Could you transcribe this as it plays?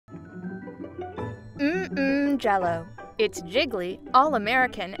Jello. It's jiggly,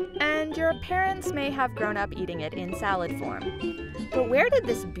 all-American, and your parents may have grown up eating it in salad form. But where did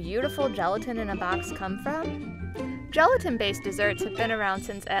this beautiful gelatin in a box come from? Gelatin-based desserts have been around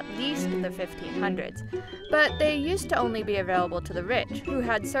since at least the 1500s, but they used to only be available to the rich, who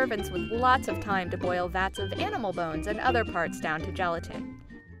had servants with lots of time to boil vats of animal bones and other parts down to gelatin.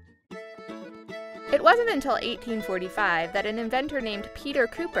 It wasn't until 1845 that an inventor named Peter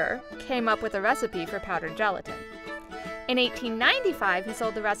Cooper came up with a recipe for powdered gelatin. In 1895, he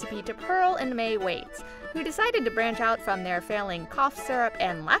sold the recipe to Pearl and May Waits, who decided to branch out from their failing cough syrup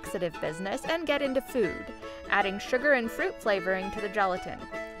and laxative business and get into food, adding sugar and fruit flavoring to the gelatin.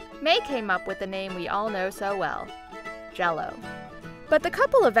 May came up with the name we all know so well, Jello. But the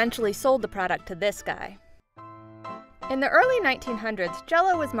couple eventually sold the product to this guy. In the early 1900s,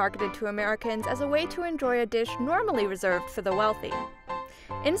 Jello was marketed to Americans as a way to enjoy a dish normally reserved for the wealthy.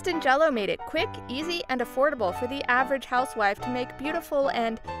 Instant Jello made it quick, easy, and affordable for the average housewife to make beautiful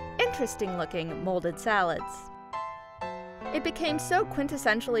and interesting-looking molded salads. It became so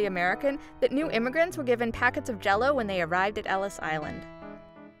quintessentially American that new immigrants were given packets of Jello when they arrived at Ellis Island.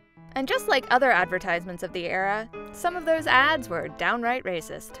 And just like other advertisements of the era, some of those ads were downright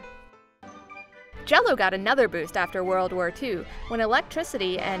racist. Jello got another boost after World War II, when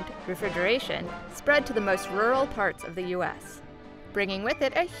electricity and refrigeration spread to the most rural parts of the U.S., bringing with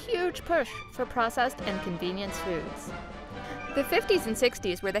it a huge push for processed and convenience foods. The 50s and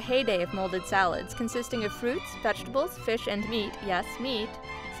 60s were the heyday of molded salads, consisting of fruits, vegetables, fish, and meat, yes, meat,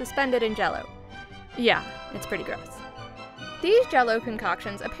 suspended in Jello. Yeah, it's pretty gross. These Jello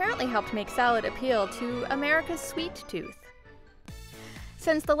concoctions apparently helped make salad appeal to America's sweet tooth.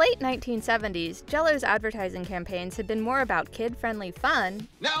 Since the late 1970s, Jello's advertising campaigns had been more about kid-friendly fun.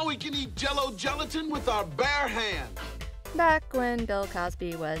 Now we can eat Jello gelatin with our bare hands. Back when Bill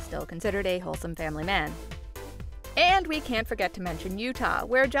Cosby was still considered a wholesome family man. And we can't forget to mention Utah,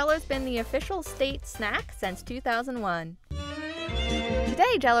 where Jello's been the official state snack since 2001.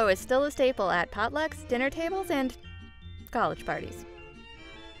 Today, Jello is still a staple at potlucks, dinner tables, and college parties.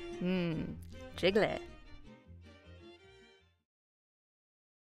 Jiggly.